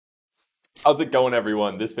How's it going,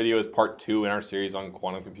 everyone? This video is part 2 in our series on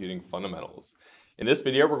quantum computing fundamentals. In this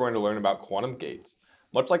video, we're going to learn about quantum gates.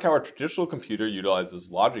 Much like how our traditional computer utilizes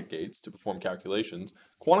logic gates to perform calculations,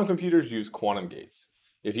 quantum computers use quantum gates.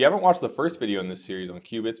 If you haven't watched the first video in this series on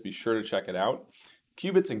qubits, be sure to check it out.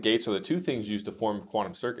 Qubits and gates are the two things used to form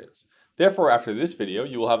quantum circuits. Therefore, after this video,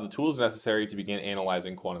 you will have the tools necessary to begin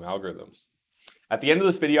analyzing quantum algorithms. At the end of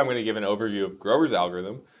this video, I'm going to give an overview of Grover's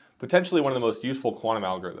algorithm, potentially one of the most useful quantum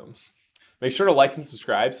algorithms. Make sure to like and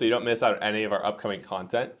subscribe so you don't miss out on any of our upcoming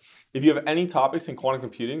content. If you have any topics in quantum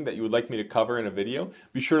computing that you would like me to cover in a video,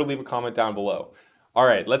 be sure to leave a comment down below.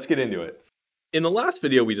 Alright, let's get into it. In the last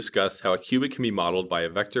video, we discussed how a qubit can be modeled by a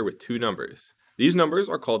vector with two numbers. These numbers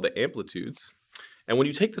are called the amplitudes, and when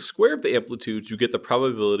you take the square of the amplitudes, you get the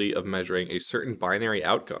probability of measuring a certain binary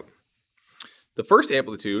outcome. The first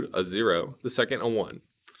amplitude, a 0, the second, a 1.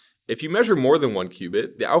 If you measure more than one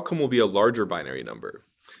qubit, the outcome will be a larger binary number.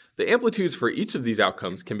 The amplitudes for each of these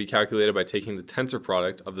outcomes can be calculated by taking the tensor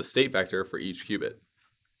product of the state vector for each qubit.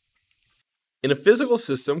 In a physical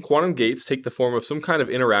system, quantum gates take the form of some kind of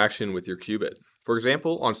interaction with your qubit. For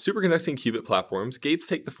example, on superconducting qubit platforms, gates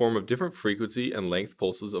take the form of different frequency and length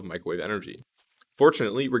pulses of microwave energy.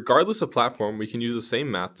 Fortunately, regardless of platform, we can use the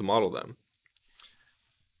same math to model them.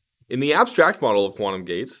 In the abstract model of quantum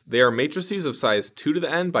gates, they are matrices of size 2 to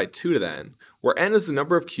the n by 2 to the n, where n is the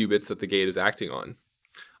number of qubits that the gate is acting on.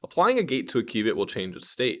 Applying a gate to a qubit will change its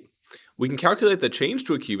state. We can calculate the change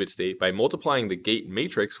to a qubit state by multiplying the gate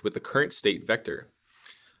matrix with the current state vector.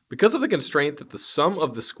 Because of the constraint that the sum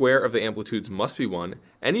of the square of the amplitudes must be 1,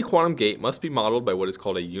 any quantum gate must be modeled by what is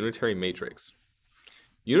called a unitary matrix.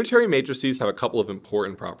 Unitary matrices have a couple of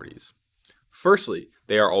important properties. Firstly,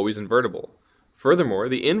 they are always invertible. Furthermore,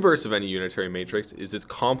 the inverse of any unitary matrix is its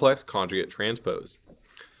complex conjugate transpose.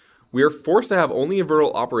 We are forced to have only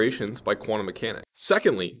invertible operations by quantum mechanics.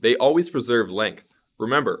 Secondly, they always preserve length.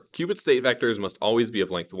 Remember, qubit state vectors must always be of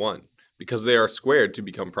length 1, because they are squared to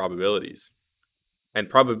become probabilities. And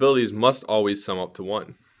probabilities must always sum up to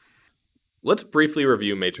 1. Let's briefly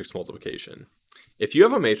review matrix multiplication. If you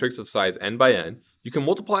have a matrix of size n by n, you can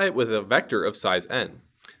multiply it with a vector of size n.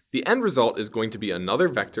 The end result is going to be another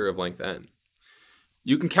vector of length n.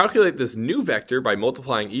 You can calculate this new vector by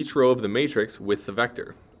multiplying each row of the matrix with the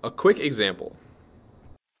vector. A quick example.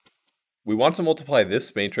 We want to multiply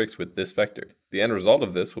this matrix with this vector. The end result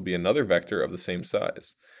of this will be another vector of the same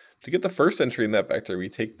size. To get the first entry in that vector, we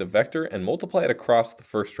take the vector and multiply it across the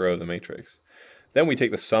first row of the matrix. Then we take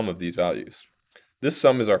the sum of these values. This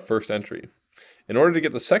sum is our first entry. In order to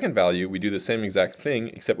get the second value, we do the same exact thing,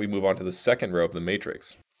 except we move on to the second row of the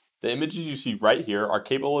matrix. The images you see right here are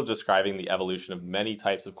capable of describing the evolution of many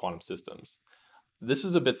types of quantum systems. This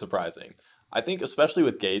is a bit surprising. I think especially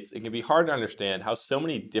with gates, it can be hard to understand how so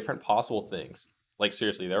many different possible things, like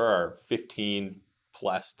seriously, there are 15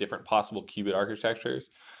 plus different possible qubit architectures.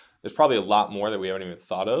 There's probably a lot more that we haven't even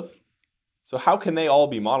thought of. So how can they all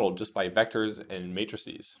be modeled just by vectors and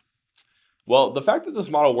matrices? Well, the fact that this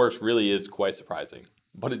model works really is quite surprising,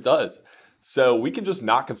 but it does. So we can just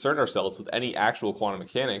not concern ourselves with any actual quantum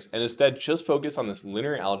mechanics and instead just focus on this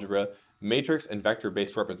linear algebra, matrix, and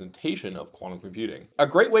vector-based representation of quantum computing. A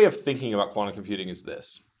great way of thinking about quantum computing is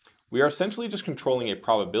this. We are essentially just controlling a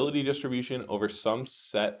probability distribution over some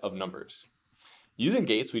set of numbers. Using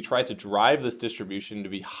gates, we try to drive this distribution to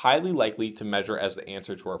be highly likely to measure as the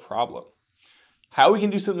answer to our problem. How we can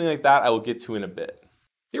do something like that, I will get to in a bit.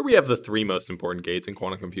 Here we have the three most important gates in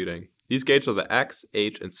quantum computing. These gates are the X,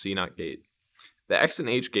 H, and Cnot gate. The X and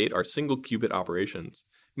H gate are single qubit operations,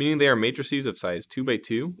 meaning they are matrices of size 2 by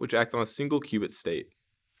 2, which act on a single qubit state.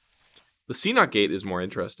 The Cnot gate is more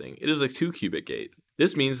interesting. It is a 2-qubit gate.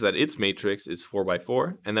 This means that its matrix is 4 by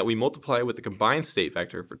 4, and that we multiply with the combined state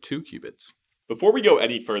vector for 2 qubits. Before we go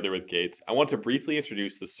any further with gates, I want to briefly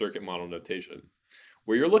introduce the circuit model notation.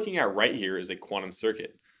 What you're looking at right here is a quantum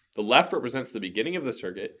circuit. The left represents the beginning of the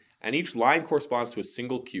circuit, and each line corresponds to a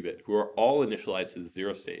single qubit, who are all initialized to the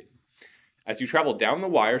 0 state. As you travel down the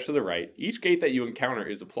wires to the right, each gate that you encounter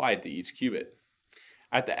is applied to each qubit.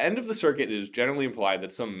 At the end of the circuit, it is generally implied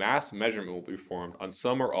that some mass measurement will be performed on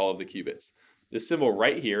some or all of the qubits. This symbol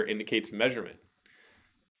right here indicates measurement.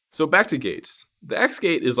 So back to gates. The X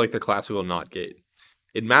gate is like the classical NOT gate.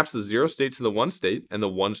 It maps the 0 state to the 1 state and the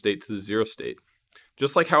 1 state to the 0 state,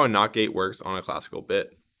 just like how a NOT gate works on a classical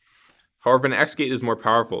bit. However, an X gate is more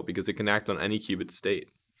powerful because it can act on any qubit state.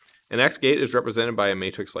 An X gate is represented by a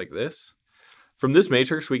matrix like this. From this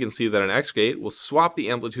matrix, we can see that an X gate will swap the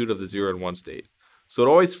amplitude of the 0 and 1 state, so it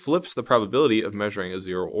always flips the probability of measuring a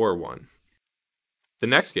 0 or 1. The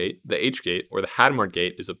next gate, the H gate, or the Hadamard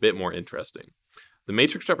gate, is a bit more interesting. The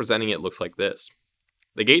matrix representing it looks like this.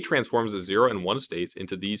 The gate transforms the 0 and 1 states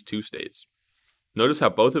into these two states. Notice how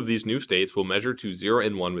both of these new states will measure to 0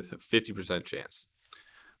 and 1 with a 50% chance.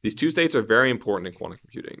 These two states are very important in quantum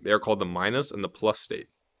computing. They are called the minus and the plus state.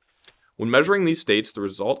 When measuring these states, the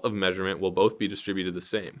result of measurement will both be distributed the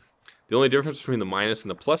same. The only difference between the minus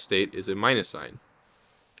and the plus state is a minus sign.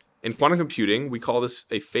 In quantum computing, we call this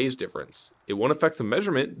a phase difference. It won't affect the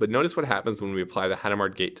measurement, but notice what happens when we apply the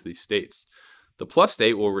Hadamard gate to these states. The plus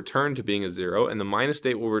state will return to being a 0, and the minus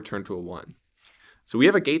state will return to a 1. So we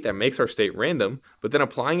have a gate that makes our state random, but then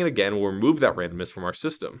applying it again will remove that randomness from our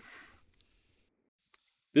system.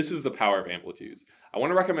 This is the power of amplitudes. I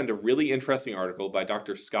want to recommend a really interesting article by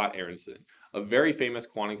Dr. Scott Aaronson, a very famous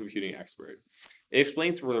quantum computing expert. It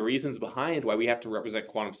explains the reasons behind why we have to represent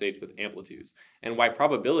quantum states with amplitudes, and why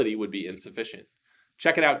probability would be insufficient.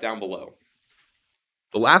 Check it out down below.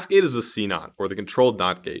 The last gate is the Cnot, or the controlled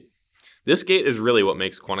NOT gate. This gate is really what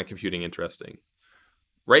makes quantum computing interesting.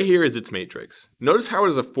 Right here is its matrix. Notice how it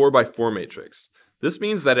is a 4x4 matrix. This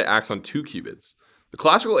means that it acts on 2 qubits. The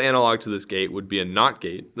classical analog to this gate would be a NOT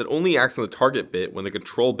gate that only acts on the target bit when the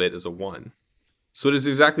control bit is a 1. So it is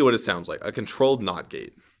exactly what it sounds like, a controlled NOT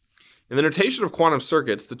gate. In the notation of quantum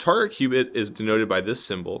circuits, the target qubit is denoted by this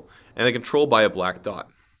symbol, and the control by a black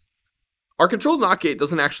dot. Our controlled NOT gate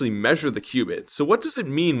doesn't actually measure the qubit, so what does it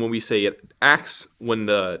mean when we say it acts when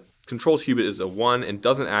the control qubit is a 1 and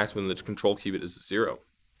doesn't act when the control qubit is a 0?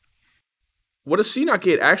 What a Cnot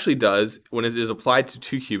gate actually does when it is applied to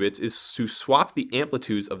 2 qubits is to swap the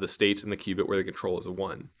amplitudes of the states in the qubit where the control is a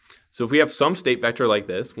 1. So if we have some state vector like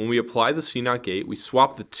this, when we apply the Cnot gate, we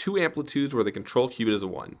swap the 2 amplitudes where the control qubit is a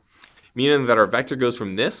 1, meaning that our vector goes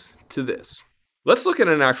from this to this. Let's look at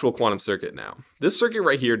an actual quantum circuit now. This circuit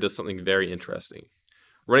right here does something very interesting.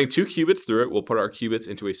 Running 2 qubits through it will put our qubits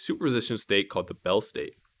into a superposition state called the Bell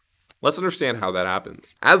state. Let's understand how that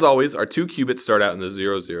happens. As always, our 2 qubits start out in the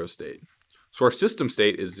 0, 0 state. So our system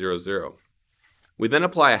state is 0, 0. We then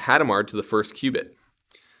apply a Hadamard to the first qubit.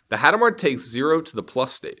 The Hadamard takes 0 to the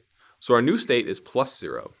plus state, so our new state is plus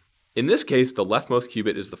 0. In this case, the leftmost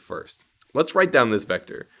qubit is the first. Let's write down this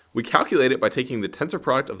vector. We calculate it by taking the tensor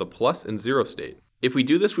product of the plus and 0 state. If we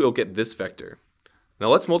do this, we will get this vector. Now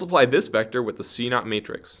let's multiply this vector with the Cnot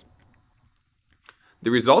matrix.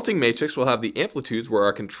 The resulting matrix will have the amplitudes where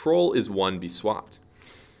our control is 1 be swapped.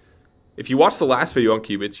 If you watched the last video on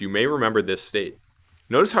qubits, you may remember this state.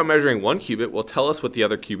 Notice how measuring one qubit will tell us what the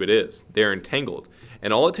other qubit is. They are entangled,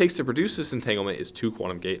 and all it takes to produce this entanglement is 2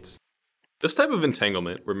 quantum gates. This type of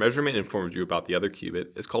entanglement, where measurement informs you about the other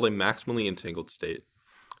qubit, is called a maximally entangled state.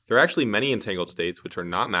 There are actually many entangled states which are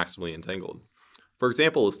not maximally entangled. For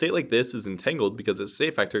example, a state like this is entangled because its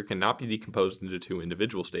state vector cannot be decomposed into 2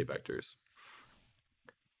 individual state vectors.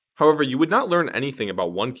 However, you would not learn anything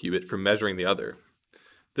about one qubit from measuring the other.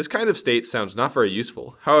 This kind of state sounds not very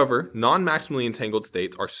useful. However, non-maximally entangled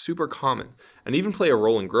states are super common and even play a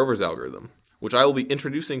role in Grover's algorithm, which I will be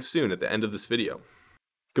introducing soon at the end of this video.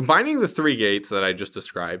 Combining the 3 gates that I just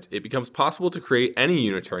described, it becomes possible to create any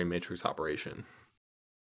unitary matrix operation.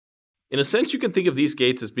 In a sense, you can think of these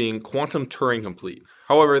gates as being quantum Turing complete.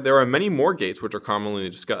 However, there are many more gates which are commonly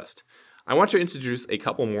discussed. I want to introduce a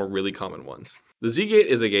couple more really common ones. The Z-gate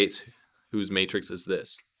is a gate whose matrix is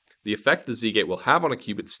this. The effect the Z-gate will have on a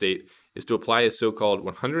qubit state is to apply a so-called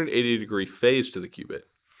 180-degree phase to the qubit.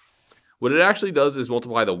 What it actually does is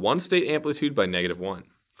multiply the 1-state amplitude by -1.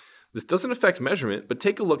 This doesn't affect measurement, but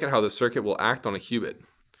take a look at how the circuit will act on a qubit.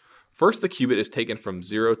 First, the qubit is taken from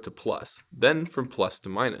 0 to plus, then from plus to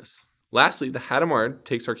minus. Lastly, the Hadamard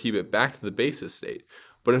takes our qubit back to the basis state,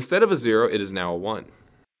 but instead of a 0, it is now a 1.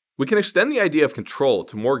 We can extend the idea of control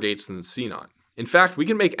to more gates than the Cnot. In fact, we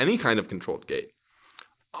can make any kind of controlled gate.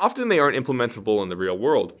 Often they aren't implementable in the real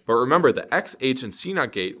world, but remember the X, H, and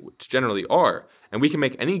Cnot gate, which generally are, and we can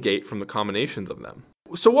make any gate from the combinations of them.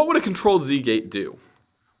 So what would a controlled Z gate do?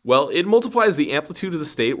 Well, it multiplies the amplitude of the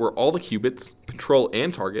state where all the qubits, control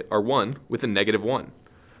and target, are 1 with a -1.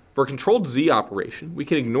 For a controlled Z operation, we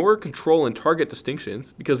can ignore control and target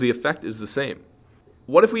distinctions because the effect is the same.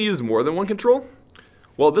 What if we use more than one control?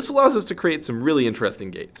 Well, this allows us to create some really interesting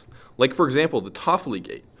gates, like for example the Toffoli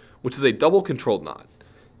gate, which is a double controlled knot.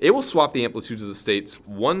 It will swap the amplitudes of the states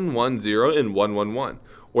 1, 1, 0 and 1, 1, 1,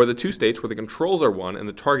 or the 2 states where the controls are 1 and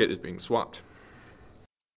the target is being swapped.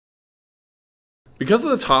 Because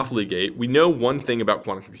of the Toffoli gate, we know one thing about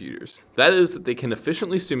quantum computers. That is that they can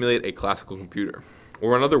efficiently simulate a classical computer.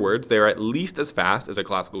 Or in other words, they are at least as fast as a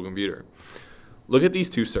classical computer. Look at these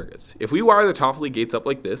 2 circuits. If we wire the Toffoli gates up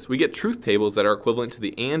like this, we get truth tables that are equivalent to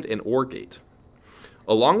the AND and OR gate.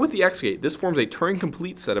 Along with the X gate, this forms a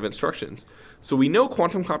Turing-complete set of instructions. So we know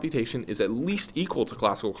quantum computation is at least equal to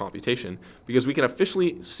classical computation because we can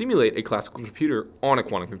officially simulate a classical computer on a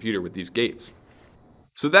quantum computer with these gates.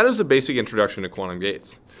 So that is the basic introduction to quantum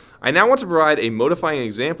gates. I now want to provide a modifying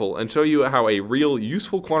example and show you how a real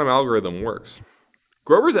useful quantum algorithm works.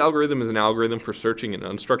 Grover's algorithm is an algorithm for searching an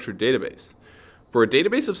unstructured database. For a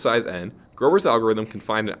database of size n, Grover's algorithm can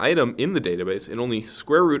find an item in the database in only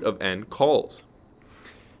square root of n calls.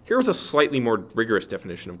 Here is a slightly more rigorous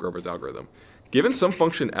definition of Grover's algorithm. Given some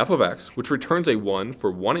function f of x, which returns a 1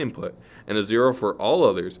 for one input and a 0 for all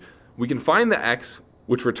others, we can find the x,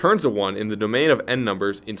 which returns a 1 in the domain of n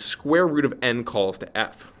numbers in square root of n calls to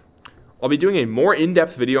f. I'll be doing a more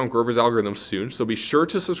in-depth video on Grover's algorithm soon, so be sure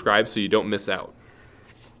to subscribe so you don't miss out.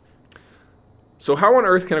 So how on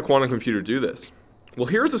earth can a quantum computer do this? Well,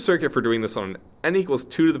 here's a circuit for doing this on an n equals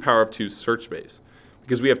 2 to the power of 2 search space,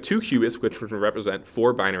 because we have 2 qubits which would represent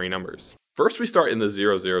 4 binary numbers. First we start in the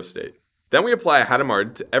 0, 0 state. Then we apply a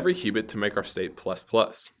Hadamard to every qubit to make our state plus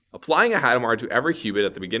plus. Applying a Hadamard to every qubit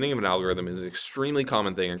at the beginning of an algorithm is an extremely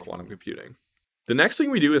common thing in quantum computing. The next thing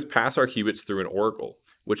we do is pass our qubits through an oracle,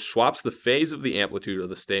 which swaps the phase of the amplitude of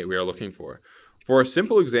the state we are looking for. For a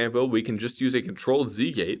simple example, we can just use a controlled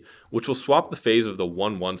Z gate, which will swap the phase of the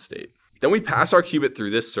 1, 1 state. Then we pass our qubit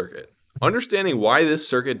through this circuit. Understanding why this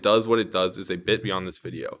circuit does what it does is a bit beyond this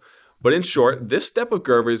video. But in short, this step of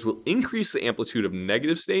Grover's will increase the amplitude of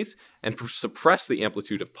negative states and suppress the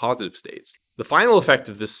amplitude of positive states. The final effect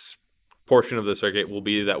of this portion of the circuit will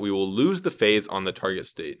be that we will lose the phase on the target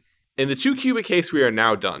state. In the 2 qubit case, we are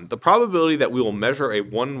now done. The probability that we will measure a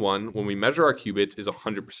 1, 1 when we measure our qubits is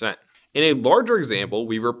 100%. In a larger example,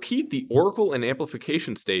 we repeat the oracle and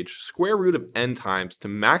amplification stage square root of n times to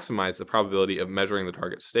maximize the probability of measuring the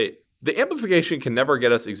target state. The amplification can never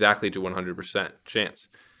get us exactly to 100% chance,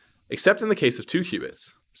 except in the case of 2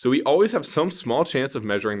 qubits. So we always have some small chance of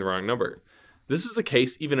measuring the wrong number. This is the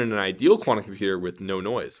case even in an ideal quantum computer with no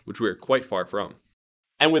noise, which we are quite far from.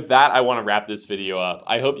 And with that, I want to wrap this video up.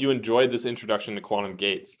 I hope you enjoyed this introduction to quantum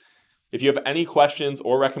gates. If you have any questions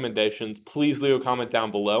or recommendations, please leave a comment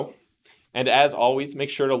down below. And as always, make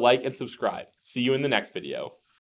sure to like and subscribe. See you in the next video.